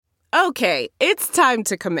Okay, it's time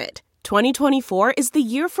to commit. 2024 is the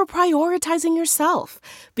year for prioritizing yourself.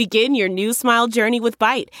 Begin your new smile journey with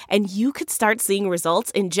Byte, and you could start seeing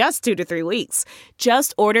results in just 2 to 3 weeks.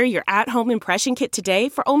 Just order your at-home impression kit today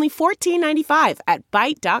for only $14.95 at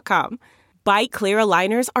Byte.com. Byte Clear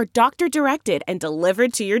aligners are doctor-directed and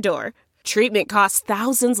delivered to your door. Treatment costs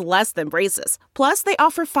thousands less than braces. Plus, they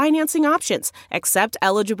offer financing options, accept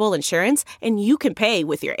eligible insurance, and you can pay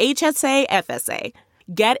with your HSA, FSA.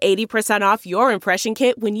 Get 80% off your impression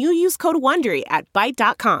kit when you use code WONDERY at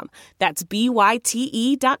Byte.com. That's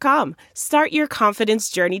BYTE.com. Start your confidence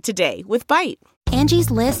journey today with Byte.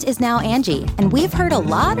 Angie's List is now Angie, and we've heard a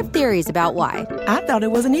lot of theories about why. I thought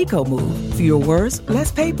it was an eco move. Fewer words,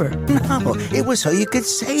 less paper. No, it was so you could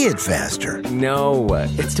say it faster. No,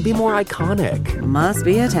 it's to be more iconic. Must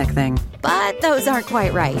be a tech thing. But those aren't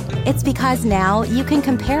quite right. It's because now you can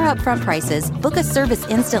compare upfront prices, book a service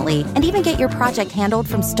instantly, and even get your project handled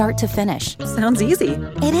from start to finish. Sounds easy.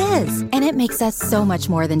 It is, and it makes us so much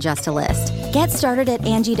more than just a list. Get started at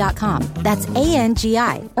Angie.com. That's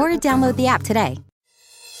ANGI, or download the app today.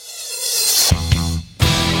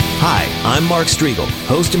 Hi, I'm Mark Striegel,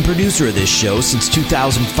 host and producer of this show since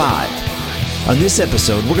 2005. On this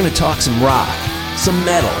episode, we're going to talk some rock, some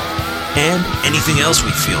metal, and anything else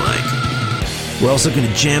we feel like. We're also going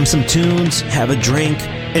to jam some tunes, have a drink,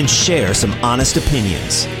 and share some honest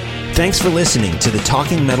opinions. Thanks for listening to the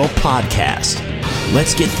Talking Metal Podcast.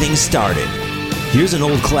 Let's get things started. Here's an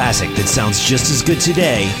old classic that sounds just as good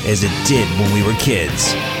today as it did when we were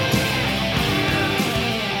kids.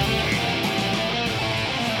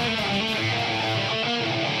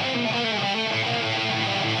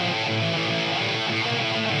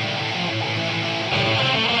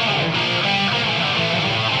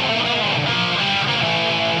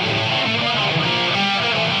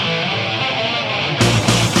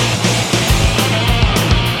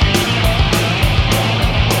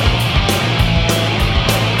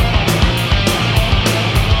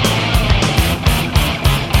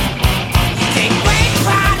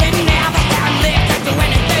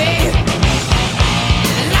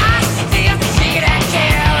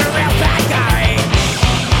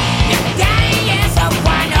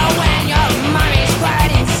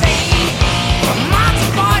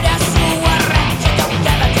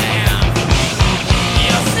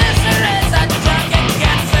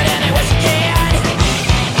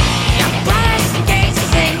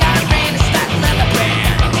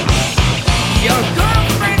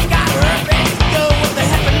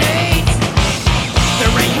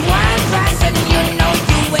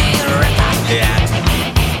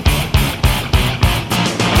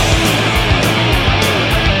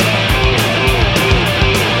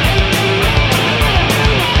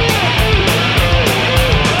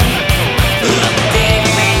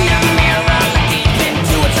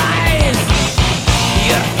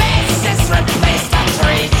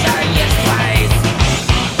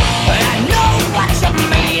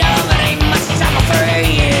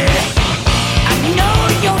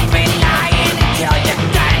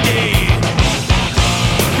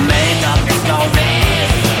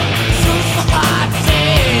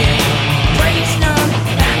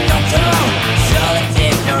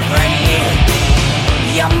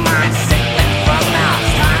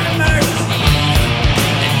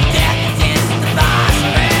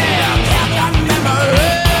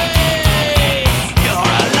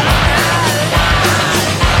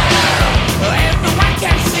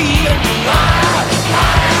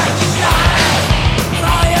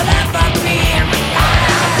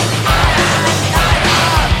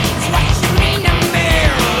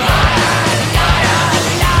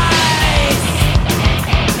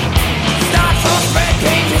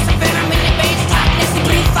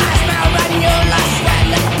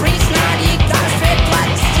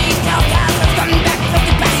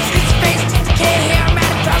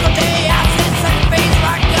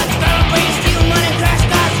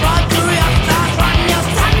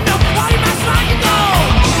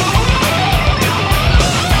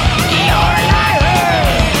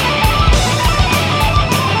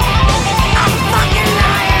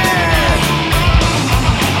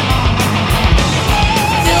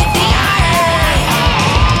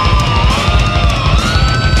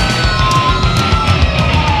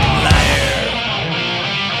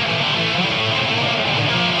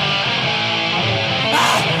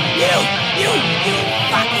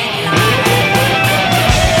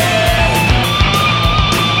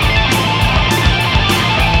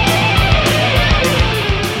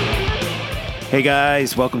 Hey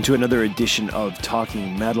guys, welcome to another edition of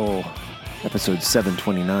Talking Metal, episode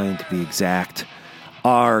 729 to be exact.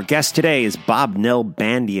 Our guest today is Bob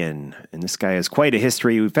Nalbandian, and this guy has quite a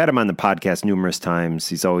history. We've had him on the podcast numerous times.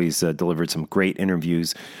 He's always delivered some great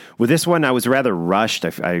interviews. With this one, I was rather rushed.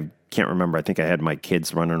 I can't remember. I think I had my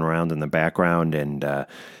kids running around in the background, and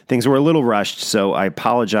things were a little rushed, so I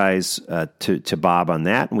apologize to Bob on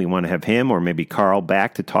that. And we want to have him or maybe Carl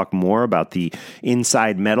back to talk more about the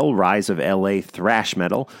Inside Metal, Rise of L.A. Thrash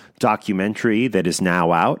Metal documentary that is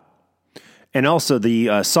now out. And also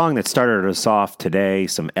the song that started us off today,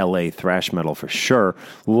 some L.A. thrash metal for sure,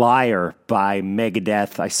 Liar by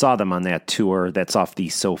Megadeth. I saw them on that tour. That's off the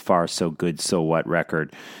So Far, So Good, So What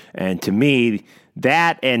record. And to me,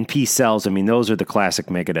 that and Peace Sells, I mean, those are the classic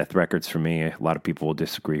Megadeth records for me. A lot of people will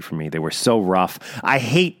disagree for me. They were so rough. I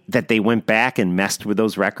hate that they went back and messed with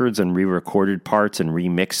those records and re-recorded parts and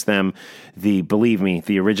remixed them. Believe me,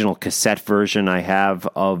 the original cassette version I have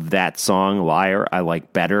of that song, Liar, I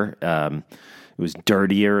like better. It was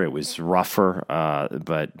dirtier, it was rougher,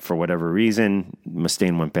 but for whatever reason,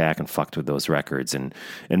 Mustaine went back and fucked with those records, and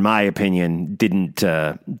in my opinion, didn't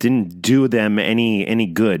do them any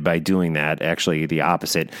good by doing that. Actually, the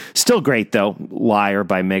opposite. Still great though, Liar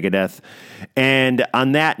by Megadeth. And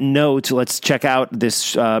on that note, let's check out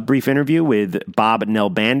this brief interview with Bob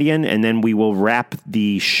Nalbandian, and then we will wrap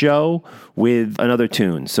the show with another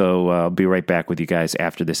tune. So I'll be right back with you guys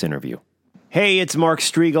after this interview. Hey, it's Mark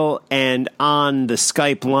Striegel, and on the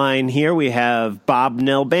Skype line here we have Bob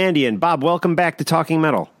Nalbandian. Bob, welcome back to Talking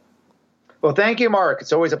Metal. Well, thank you, Mark.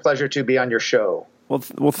 It's always a pleasure to be on your show.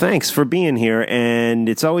 Well, thanks for being here, and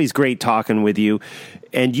it's always great talking with you.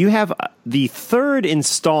 And you have the third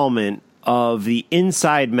installment of the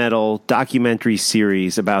Inside Metal documentary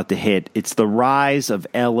series about to hit. It's the Rise of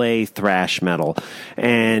L.A. Thrash Metal,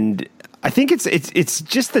 and I think it's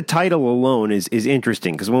just the title alone is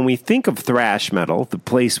interesting, because when we think of thrash metal, the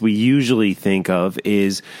place we usually think of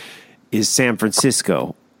is San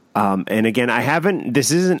Francisco. And again,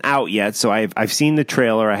 this isn't out yet, so I've seen the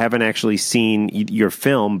trailer. I haven't actually seen your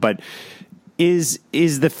film, but is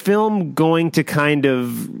the film going to kind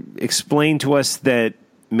of explain to us that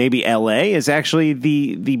maybe LA is actually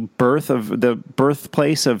the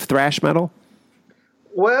birthplace of thrash metal?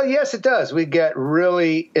 Well, yes, it does. We get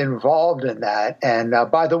really involved in that. And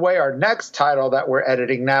by the way, our next title that we're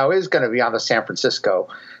editing now is going to be on the San Francisco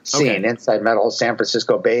scene, Inside Metal, San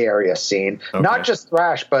Francisco Bay Area scene. Okay. Not just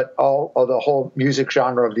thrash, but all of the whole music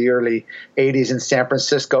genre of the early 80s in San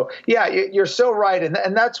Francisco. Yeah, you're so right.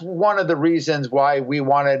 And that's one of the reasons why I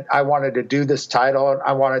wanted to do this title.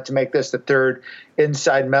 I wanted to make this the third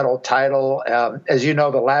Inside Metal title. As you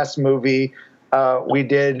know, the last movie we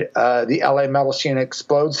did, the LA Metal Scene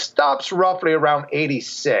Explodes, stops roughly around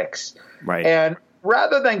 86. Right. And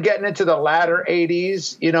rather than getting into the latter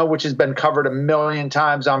 80s, which has been covered a million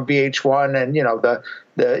times on VH1, and,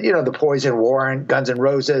 the Poison War and Guns N'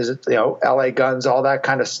 Roses, LA Guns, all that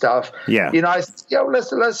kind of stuff. Yeah. It's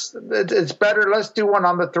better. Let's do one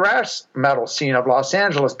on the thrash metal scene of Los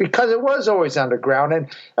Angeles, because it was always underground. And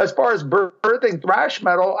as far as birthing thrash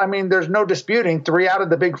metal, I mean, there's no disputing 3 out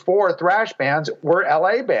of the big 4 thrash bands were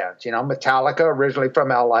LA bands. Metallica, originally from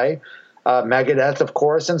LA, Megadeth, of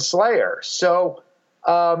course, and Slayer. So,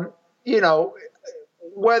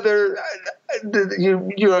 whether you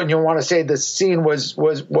want to say the scene was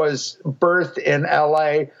birthed in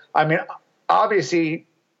LA, I mean, obviously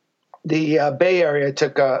the Bay Area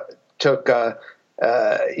took the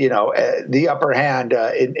upper hand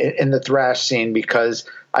in the thrash scene, because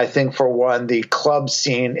I think, for one, the club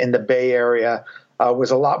scene in the Bay Area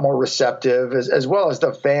was a lot more receptive, as well as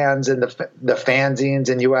the fans and the fanzines.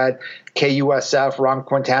 And you had KUSF, Ron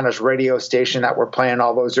Quintana's radio station, that were playing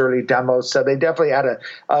all those early demos. So they definitely had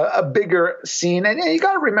a bigger scene. And you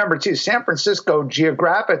got to remember, too, San Francisco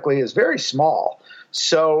geographically is very small.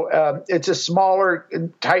 So it's a smaller,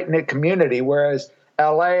 tight-knit community, whereas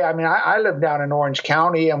LA, I mean, I live down in Orange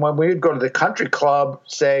County, and when we would go to the country club,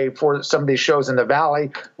 say, for some of these shows in the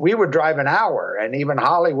Valley, we would drive an hour, and even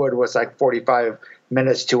Hollywood was like 45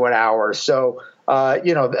 minutes to an hour. So,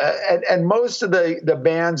 and most of the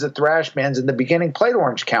bands, the thrash bands in the beginning, played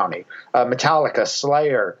Orange County, Metallica,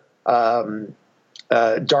 Slayer,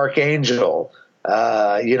 Dark Angel,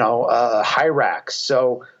 Hyrax.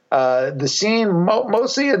 So the scene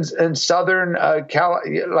mostly in Southern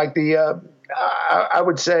I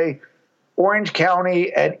would say Orange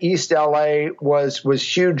County and East LA was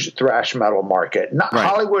huge thrash metal market. Not right.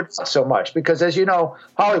 Hollywood, not so much, because, as you know,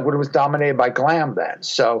 Hollywood was dominated by glam then.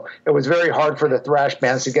 So it was very hard for the thrash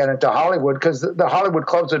bands to get into Hollywood, because the Hollywood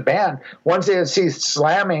clubs would ban. Once they would see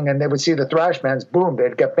slamming and they would see the thrash bands, boom,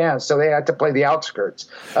 they'd get banned. So they had to play the outskirts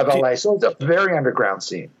of LA. So it's a very underground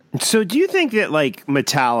scene. So do you think that, like,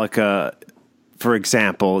 Metallica, for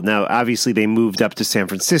example. Now, obviously, they moved up to San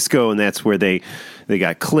Francisco, and that's where they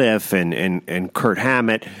got Cliff and Kurt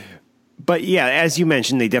Hammett. But yeah, as you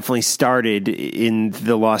mentioned, they definitely started in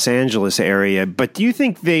the Los Angeles area. But do you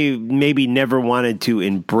think they maybe never wanted to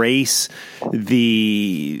embrace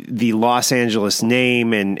the Los Angeles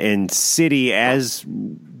name and city as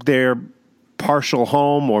their partial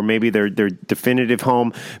home, or maybe their definitive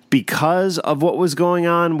home, because of what was going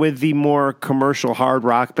on with the more commercial hard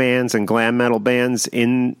rock bands and glam metal bands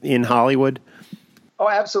in Hollywood? Oh,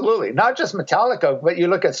 absolutely. Not just Metallica, but you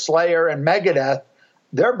look at Slayer and Megadeth.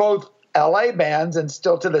 They're both LA bands, and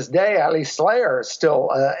still to this day, at least Slayer is still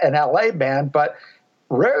an LA band, but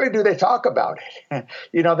rarely do they talk about it.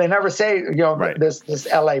 They never say, right, this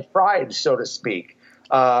LA pride, so to speak.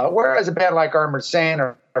 Whereas a band like Armored Saint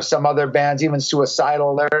or some other bands, even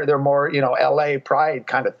Suicidal, they're more, LA pride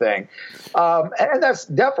kind of thing. And that's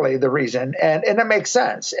definitely the reason. And it makes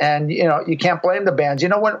sense. And, you can't blame the bands.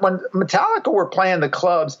 When Metallica were playing the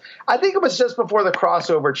clubs, I think it was just before the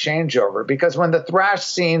crossover changeover, because when the thrash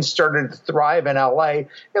scene started to thrive in LA,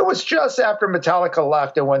 it was just after Metallica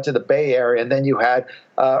left and went to the Bay Area. And then you had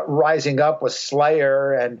Rising Up with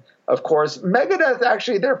Slayer, and of course, Megadeth,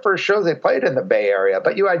 actually, their first shows they played in the Bay Area,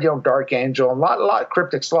 but you had, Dark Angel, and a lot of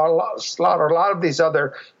Cryptic Slaughter, a lot of these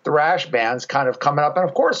other thrash bands kind of coming up. And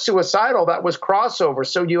of course, Suicidal, that was crossover.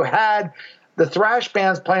 So you had the thrash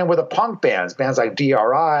bands playing with the punk bands like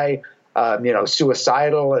DRI,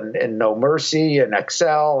 Suicidal and No Mercy and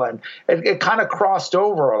XL, and it kind of crossed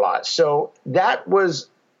over a lot. So that was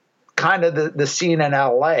kind of the scene in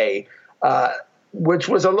LA, which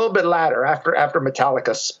was a little bit later after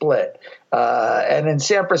Metallica split. And in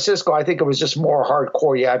San Francisco, I think it was just more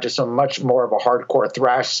hardcore. You had just a much more of a hardcore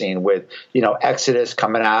thrash scene with, Exodus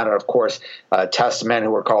coming out, and of course, Testament,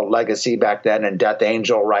 who were called Legacy back then, and Death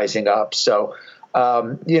Angel rising up. So,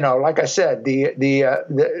 like I said, the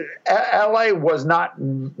LA was not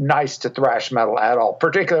nice to thrash metal at all,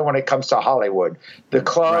 particularly when it comes to Hollywood, the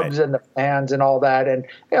clubs, right, and the fans and all that. And,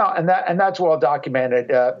 and that's well documented,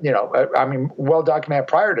 well documented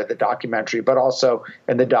prior to the documentary, but also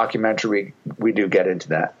in the documentary, we do get into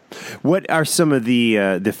that. What are some of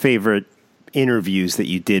the favorite interviews that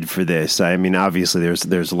you did for this? I mean, obviously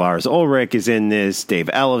there's Lars Ulrich is in this, Dave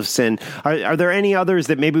Ellefson. Are there any others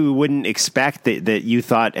that maybe we wouldn't expect that you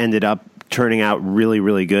thought ended up turning out really,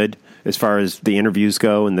 really good as far as the interviews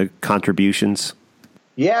go and the contributions?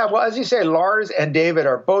 Yeah, well, as you say, Lars and David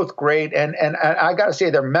are both great, and I got to say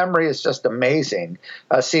their memory is just amazing.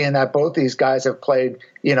 Seeing that both these guys have played,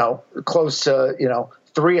 close to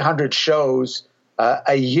 300 shows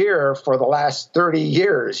a year for the last 30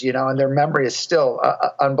 years, and their memory is still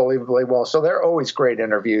unbelievably well. So they're always great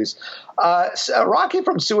interviews. Rocky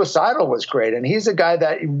from Suicidal was great, and he's a guy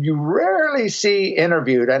that you rarely see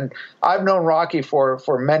interviewed. And I've known Rocky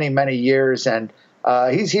for many, many years, and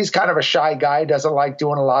he's kind of a shy guy, doesn't like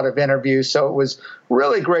doing a lot of interviews. So it was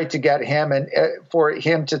really great to get him and for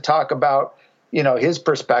him to talk about his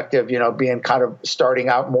perspective, being kind of starting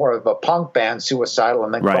out more of a punk band, Suicidal,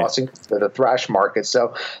 and then crossing to the thrash market.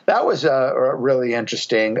 So that was really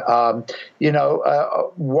interesting. Juan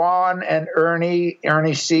and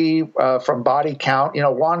Ernie C. From Body Count.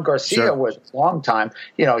 Juan Garcia was a long time.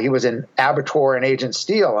 He was in Abattoir and Agent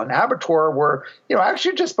Steel, and Abattoir were,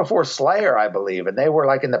 actually just before Slayer, I believe, and they were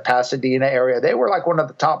like in the Pasadena area. They were like one of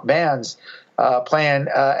the top bands playing,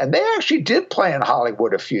 and they actually did play in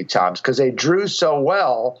Hollywood a few times because they drew so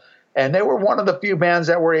well, and they were one of the few bands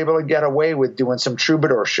that were able to get away with doing some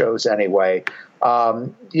troubadour shows anyway.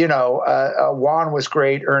 Juan was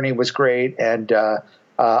great, Ernie was great, and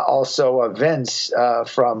also Vince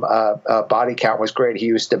from Body Count was great. He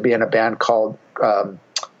used to be in a band called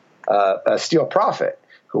Steel Prophet,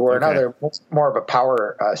 who were another more of a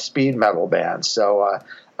power speed metal band. So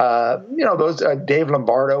those Dave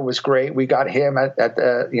Lombardo was great. We got him at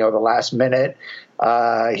the last minute.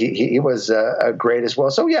 He was great as well.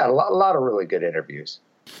 So yeah, a lot of really good interviews.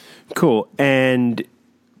 Cool. And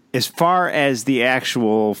as far as the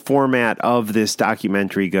actual format of this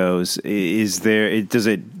documentary goes, does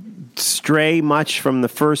it stray much from the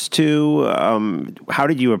first two? How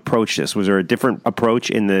did you approach this? Was there a different approach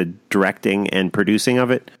in the directing and producing of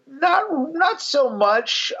it? Not so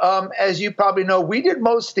much. As you probably know, we did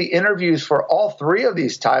most of the interviews for all three of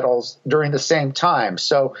these titles during the same time.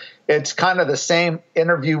 So it's kind of the same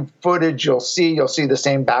interview footage you'll see the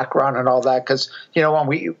same background and all that. Because, when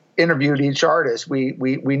we interviewed each artist, we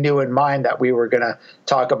knew in mind that we were going to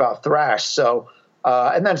talk about thrash. So,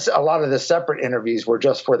 and then a lot of the separate interviews were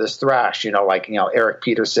just for this thrash, like Eric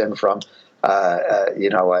Peterson from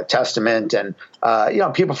Testament, and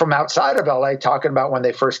people from outside of LA talking about when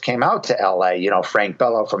they first came out to LA. Frank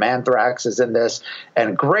Bello from Anthrax is in this,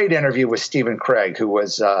 and great interview with Stephen Craig, who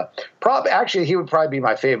was he would probably be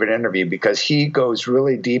my favorite interview because he goes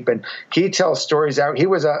really deep and he tells stories out. He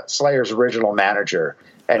was Slayer's original manager,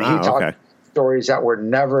 and he talked stories that were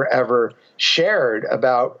never ever shared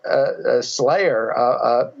about Slayer.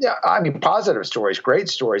 Positive stories, great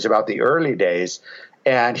stories about the early days.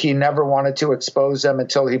 And he never wanted to expose them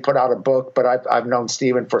until he put out a book. But I've known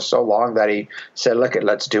Stephen for so long that he said, "Look,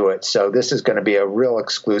 let's do it." So this is going to be a real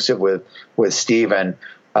exclusive with Stephen,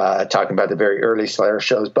 talking about the very early Slayer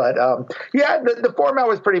shows. But the format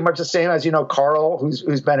was pretty much the same as Carl,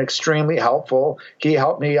 who's been extremely helpful. He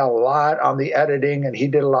helped me a lot on the editing, and he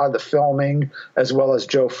did a lot of the filming, as well as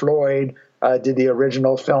Joe Floyd did the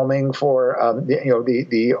original filming for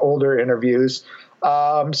the older interviews.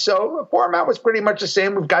 So the format was pretty much the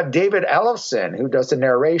same. We've got David Ellefson, who does the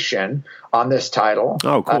narration on this title.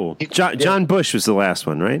 Oh, cool. John Bush was the last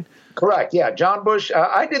one, right? Correct. Yeah. John Bush.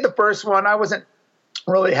 I did the first one. I wasn't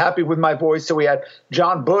really happy with my voice, so we had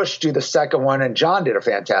John Bush do the second one, and John did a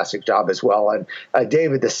fantastic job as well, and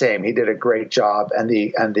David the same. He did a great job, and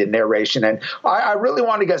the narration. And I really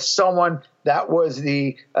wanted to get someone that was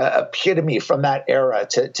the epitome from that era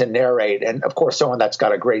to narrate, and of course someone that's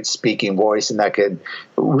got a great speaking voice and that could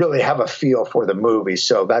really have a feel for the movie.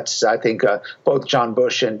 So I think both John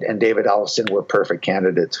Bush and David Ellefson were perfect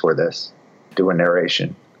candidates for this, doing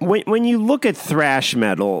narration. When you look at thrash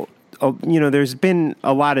metal, there's been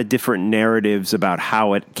a lot of different narratives about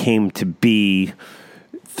how it came to be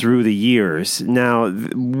through the years. Now,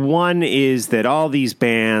 one is that all these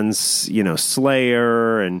bands,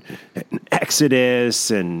 Slayer and Exodus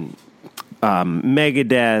and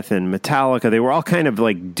Megadeth and Metallica, they were all kind of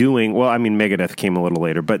like doing, Megadeth came a little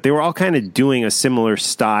later, but they were all kind of doing a similar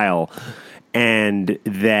style, and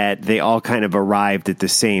that they all kind of arrived at the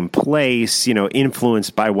same place,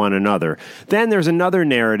 influenced by one another. Then there's another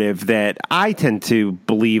narrative that I tend to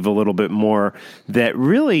believe a little bit more that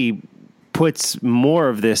really puts more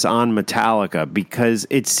of this on Metallica, because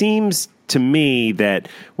it seems to me that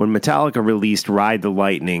when Metallica released Ride the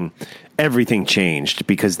Lightning, everything changed,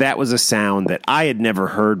 because that was a sound that I had never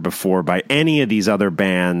heard before by any of these other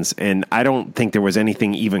bands, and I don't think there was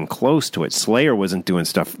anything even close to it. Slayer wasn't doing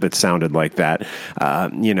stuff that sounded like that,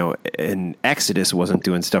 and Exodus wasn't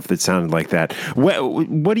doing stuff that sounded like that.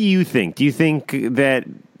 What do you think? Do you think that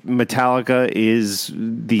Metallica is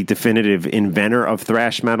the definitive inventor of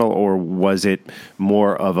thrash metal, or was it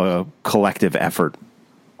more of a collective effort?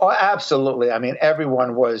 Oh, absolutely. I mean,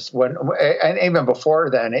 everyone was and even before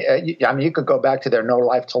then. You could go back to their No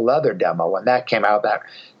Life Till Leather demo when that came out.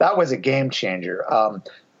 That was a game changer.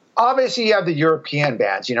 Obviously, you have the European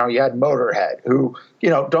bands. You had Motorhead, who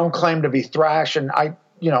don't claim to be thrash, and a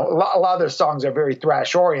lot of their songs are very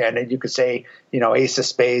thrash oriented. You could say, Ace of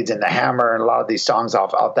Spades and The Hammer, and a lot of these songs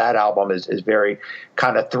off that album is very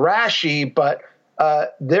kind of thrashy, but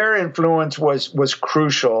their influence was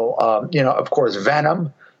crucial. Of course,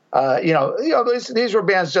 Venom. These were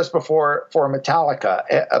bands just before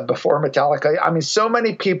Metallica. Before Metallica, I mean, so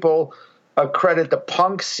many people credit the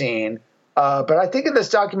punk scene. But I think in this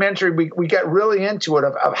documentary, we get really into it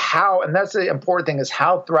of how, and that's the important thing, is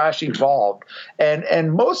how thrash evolved.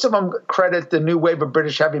 And most of them credit the new wave of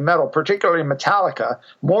British heavy metal, particularly Metallica,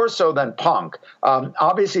 more so than punk.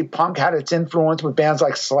 Obviously, punk had its influence with bands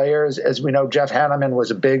like Slayer. As we know, Jeff Hanneman was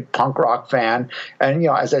a big punk rock fan. And,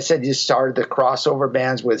 as I said, you started the crossover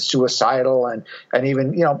bands with Suicidal and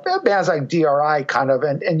even, bands like DRI kind of,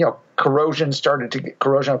 and Corrosion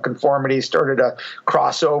of Conformity started to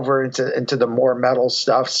cross over into the more metal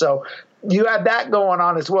stuff. So you had that going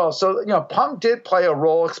on as well. So, punk did play a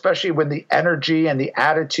role, especially with the energy and the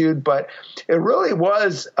attitude, but it really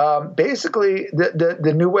was basically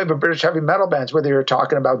the new wave of British heavy metal bands, whether you're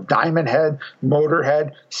talking about Diamond Head,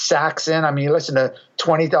 Motorhead, Saxon. I mean, you listen to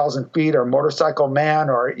 20,000 Feet or Motorcycle Man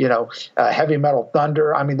or, Heavy Metal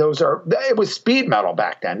Thunder. I mean, it was speed metal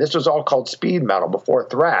back then. This was all called speed metal before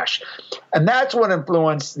thrash. And that's what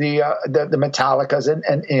influenced the Metallicas and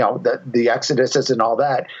the Exoduses and all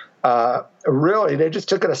that. Really, they just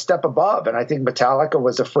took it a step above, and I think Metallica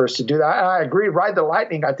was the first to do that. I agree. Ride the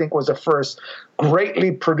Lightning, I think, was the first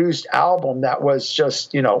greatly produced album that was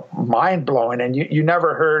just, mind blowing, and you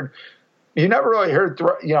never really heard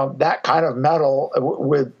that kind of metal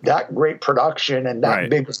with that great production and that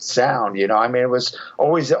big sound. I mean, it was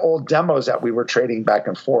always the old demos that we were trading back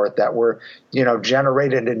and forth that were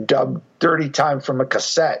generated and dubbed dirty time from a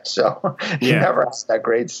cassette. So you never has that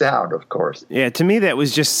great sound, of course. Yeah, to me, that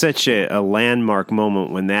was just such a landmark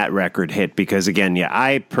moment when that record hit, because again,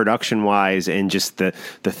 I production wise and just the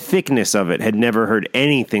thickness of it had never heard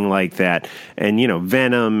anything like that. And,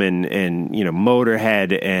 Venom and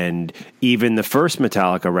Motorhead and even the first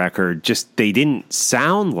Metallica record, just they didn't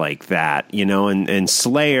sound like that, and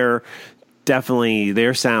Slayer, definitely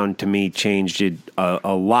their sound to me changed it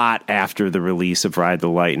a lot after the release of Ride the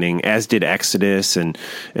Lightning, as did Exodus and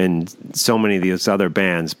so many of these other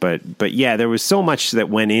bands. But yeah, there was so much that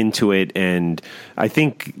went into it, and I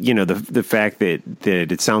think the fact that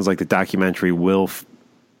it sounds like the documentary will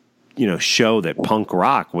show that punk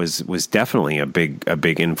rock was definitely a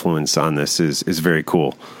big influence on this is very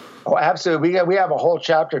cool. Oh, absolutely. We have a whole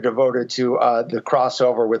chapter devoted to the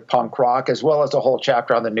crossover with punk rock, as well as a whole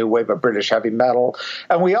chapter on the new wave of British heavy metal.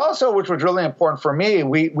 And we also, which was really important for me,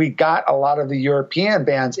 we got a lot of the European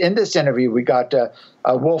bands in this interview. We got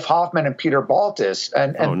Wolf Hoffman and Peter Baltus,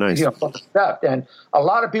 and nice. From Accept. And a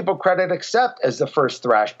lot of people credit Accept as the first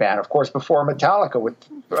thrash band, of course, before Metallica with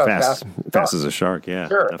Fast as a Shark. Yeah,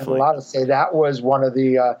 sure. Definitely. And a lot of say that was one of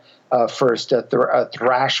the first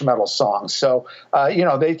thrash metal songs. So,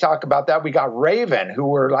 they talk about that. We got Raven, who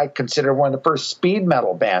were considered one of the first speed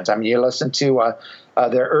metal bands. I mean, you listen to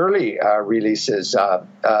their early releases,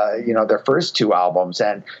 their first two albums,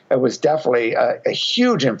 and it was definitely a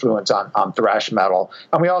huge influence on thrash metal.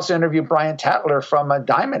 And we also interviewed Brian Tatler from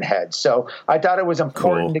Diamond Head. So I thought it was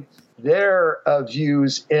important to get their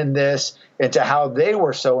views in this, into how they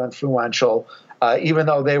were so influential, even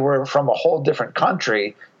though they were from a whole different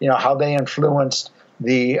country, how they influenced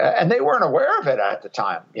and they weren't aware of it at the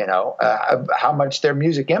time, how much their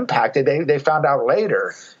music impacted. They found out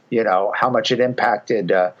later, how much it impacted,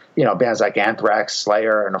 bands like Anthrax,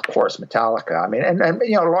 Slayer, and of course Metallica. I mean, and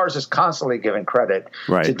Lars is constantly giving credit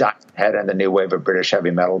to Diamond Head and the new wave of British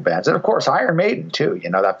heavy metal bands, and of course Iron Maiden too.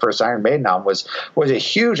 That first Iron Maiden album was a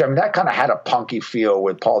huge. I mean, that kind of had a punky feel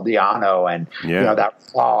with Paul Di'Anno, and that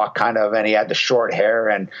raw kind of, and he had the short hair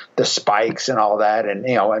and the spikes and all that, and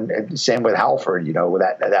and same with Halford, with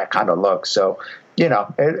that kind of look. So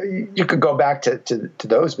you could go back to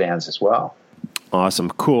those bands as well. Awesome.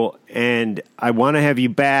 Cool. And I want to have you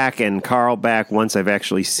back and Carl back once I've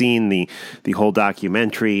actually seen the whole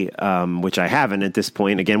documentary, which I haven't at this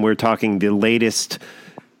point. Again, we're talking the latest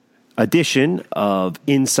edition of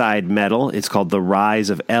Inside Metal. It's called The Rise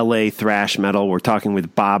of LA Thrash Metal. We're talking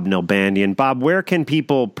with Bob Nalbandian. Bob, where can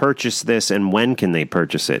people purchase this and when can they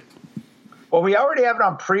purchase it? Well, we already have it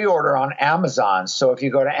on pre-order on Amazon. So if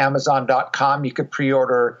you go to Amazon.com, you could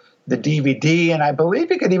pre-order the DVD, and I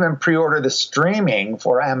believe you could even pre-order the streaming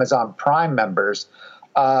for Amazon Prime members.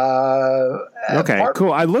 Okay,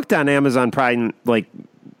 cool. I looked on Amazon Prime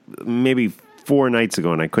maybe 4 nights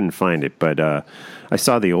ago, and I couldn't find it. But I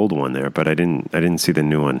saw the old one there, but I didn't see the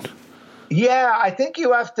new one. Yeah, I think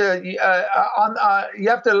you have to you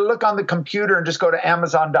have to look on the computer and just go to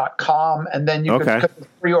Amazon.com, and then you can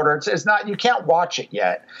pre-order. It's not, you can't watch it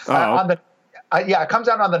yet. It comes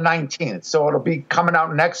out on the 19th, so it'll be coming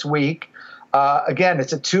out next week. Again,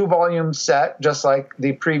 it's a 2-volume set, just like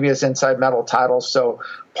the previous Inside Metal titles. So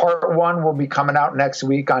part 1 will be coming out next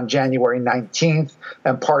week on January 19th,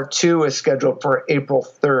 and part 2 is scheduled for April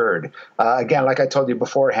 3rd. Again, like I told you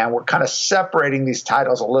beforehand, we're kind of separating these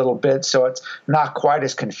titles a little bit, so it's not quite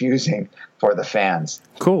as confusing for the fans.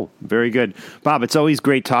 Cool. Very good. Bob, it's always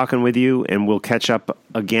great talking with you, and we'll catch up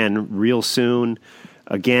again real soon.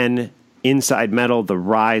 Again, Inside Metal, The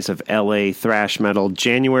Rise of LA Thrash Metal,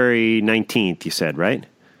 January 19th, you said, right?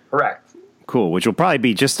 Correct. Cool, which will probably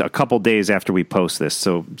be just a couple days after we post this.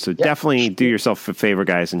 So definitely do yourself a favor,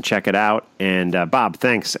 guys, and check it out. And Bob,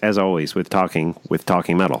 thanks, as always, with Talking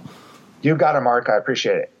Metal. You got it, Mark. I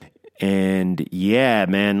appreciate it. And yeah,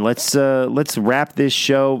 man, let's wrap this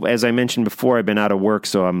show. As I mentioned before, I've been out of work,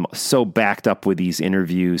 so I'm so backed up with these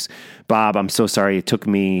interviews. Bob, I'm so sorry it took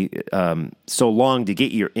me so long to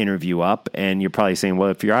get your interview up. And you're probably saying, well,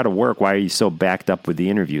 if you're out of work, why are you so backed up with the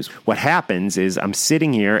interviews? What happens is I'm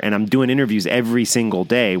sitting here and I'm doing interviews every single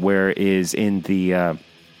day, whereas in the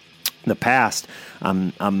past,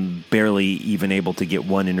 I'm barely even able to get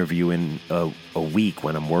one interview in a week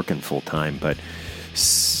when I'm working full time. But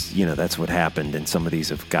that's what happened, and some of these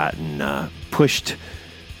have gotten pushed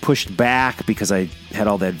back because I had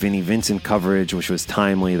all that Vinnie Vincent coverage, which was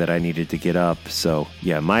timely, that I needed to get up. So,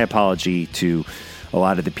 yeah, my apology to a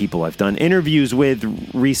lot of the people I've done interviews with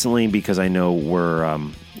recently, because I know we're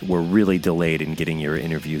really delayed in getting your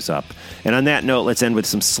interviews up. And on that note, let's end with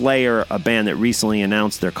some Slayer, a band that recently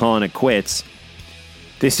announced they're calling it quits.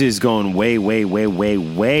 This is going way, way, way, way,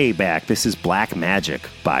 way back. This is Black Magic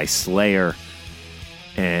by Slayer.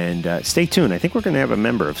 And stay tuned. I think we're going to have a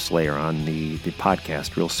member of Slayer on the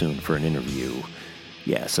podcast real soon for an interview.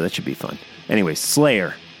 Yeah, so that should be fun. Anyway,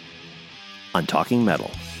 Slayer on Talking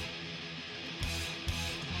Metal.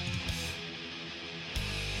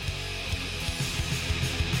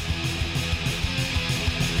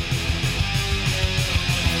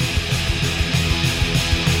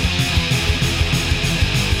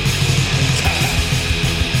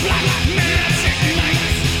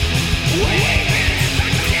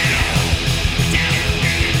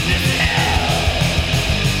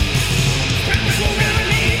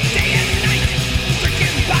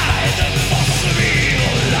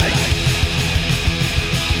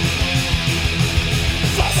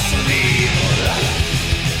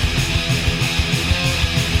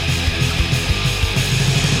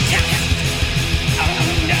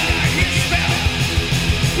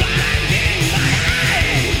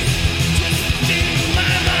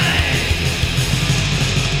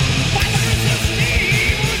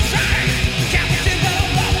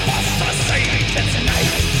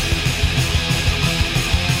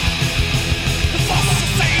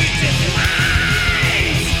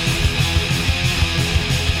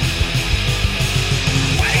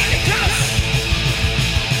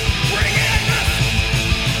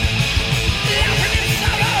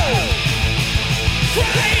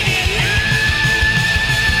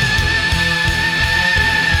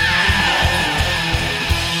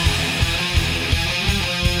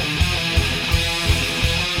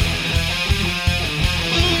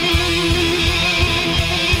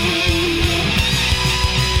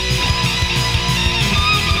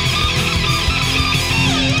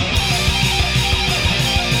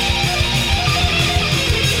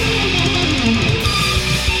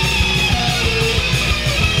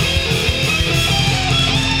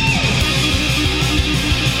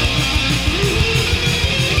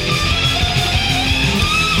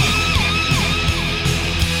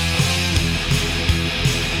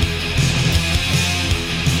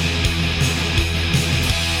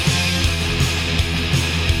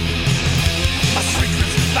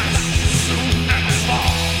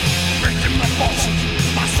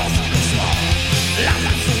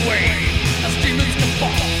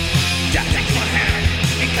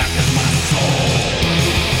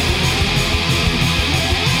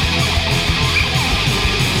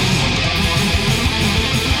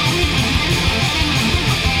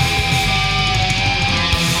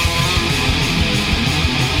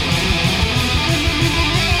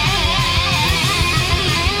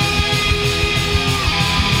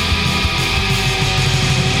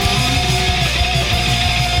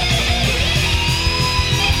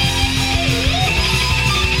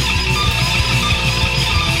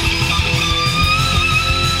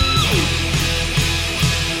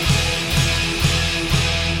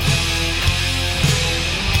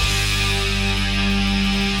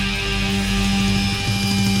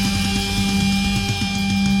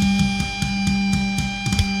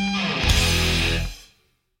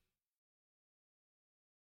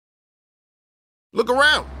 Look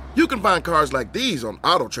around. You can find cars like these on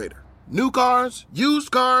AutoTrader. New cars,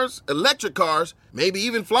 used cars, electric cars, maybe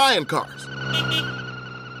even flying cars.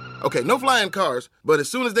 Okay, no flying cars, but as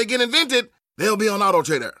soon as they get invented, they'll be on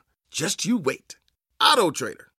AutoTrader. Just you wait. AutoTrader.